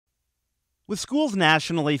With schools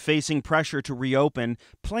nationally facing pressure to reopen,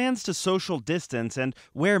 plans to social distance and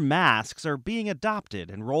wear masks are being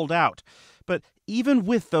adopted and rolled out. But even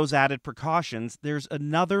with those added precautions, there's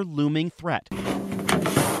another looming threat: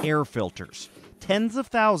 air filters. Tens of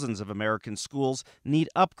thousands of American schools need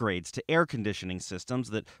upgrades to air conditioning systems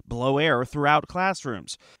that blow air throughout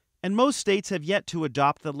classrooms. And most states have yet to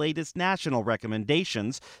adopt the latest national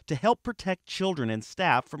recommendations to help protect children and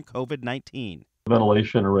staff from COVID-19.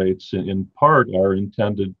 Ventilation rates, in part, are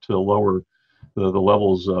intended to lower the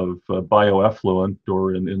levels of bioeffluent,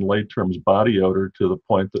 or in lay terms, body odor, to the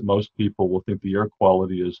point that most people will think the air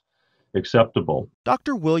quality is acceptable.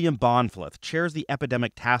 Dr. William Bonfleth chairs the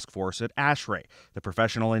epidemic task force at ASHRAE, the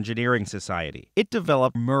Professional Engineering Society. It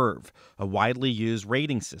developed MERV, a widely used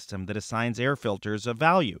rating system that assigns air filters a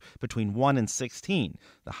value between 1 and 16.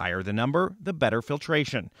 The higher the number, the better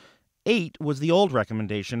filtration. 8 was the old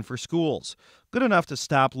recommendation for schools. Good enough to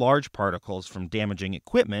stop large particles from damaging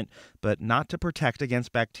equipment, but not to protect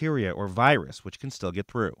against bacteria or virus, which can still get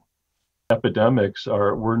through. Epidemics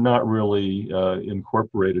were not really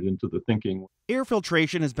incorporated into the thinking. Air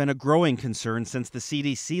filtration has been a growing concern since the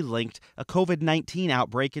CDC linked a COVID-19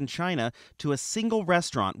 outbreak in China to a single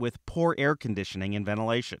restaurant with poor air conditioning and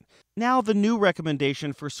ventilation. Now the new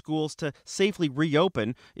recommendation for schools to safely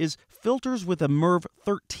reopen is filters with a MERV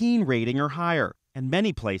 13 rating or higher, and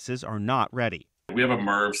many places are not ready. We have a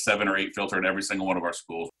MERV 7 or 8 filter in every single one of our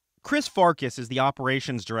schools. Chris Farkas is the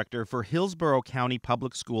operations director for Hillsborough County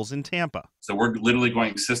Public Schools in Tampa. So we're literally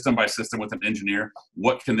going system by system with an engineer.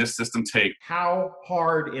 What can this system take? How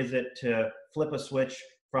hard is it to flip a switch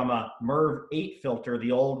from a MERV 8 filter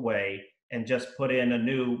the old way and just put in a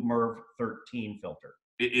new MERV 13 filter?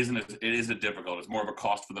 It isn't difficult. It's more of a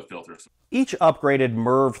cost for the filters. Each upgraded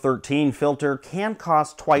MERV 13 filter can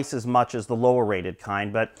cost twice as much as the lower rated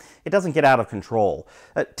kind, but it doesn't get out of control.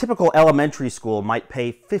 A typical elementary school might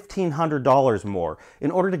pay $1,500 more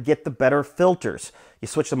in order to get the better filters. You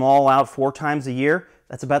switch them all out 4 times a year,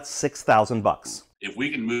 that's about $6,000. If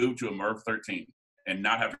we can move to a MERV 13 and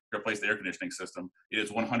not have to replace the air conditioning system, it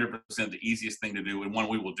is 100% the easiest thing to do, and one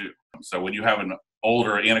we will do. So when you have an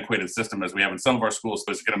older, antiquated system, as we have in some of our schools,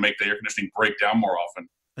 it's going to make the air conditioning break down more often.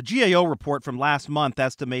 A GAO report from last month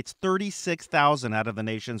estimates 36,000 out of the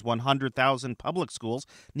nation's 100,000 public schools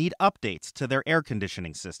need updates to their air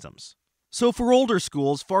conditioning systems. So for older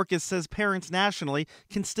schools, Farkas says parents nationally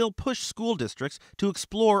can still push school districts to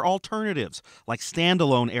explore alternatives like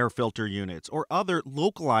standalone air filter units or other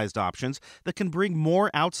localized options that can bring more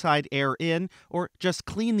outside air in or just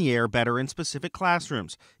clean the air better in specific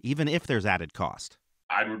classrooms, even if there's added cost.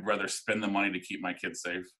 I would rather spend the money to keep my kids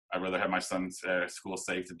safe. I'd rather have my son's school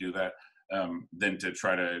safe to do that than to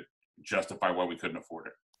try to justify why we couldn't afford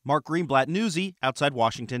it. Mark Greenblatt, Newsy, outside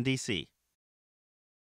Washington, D.C.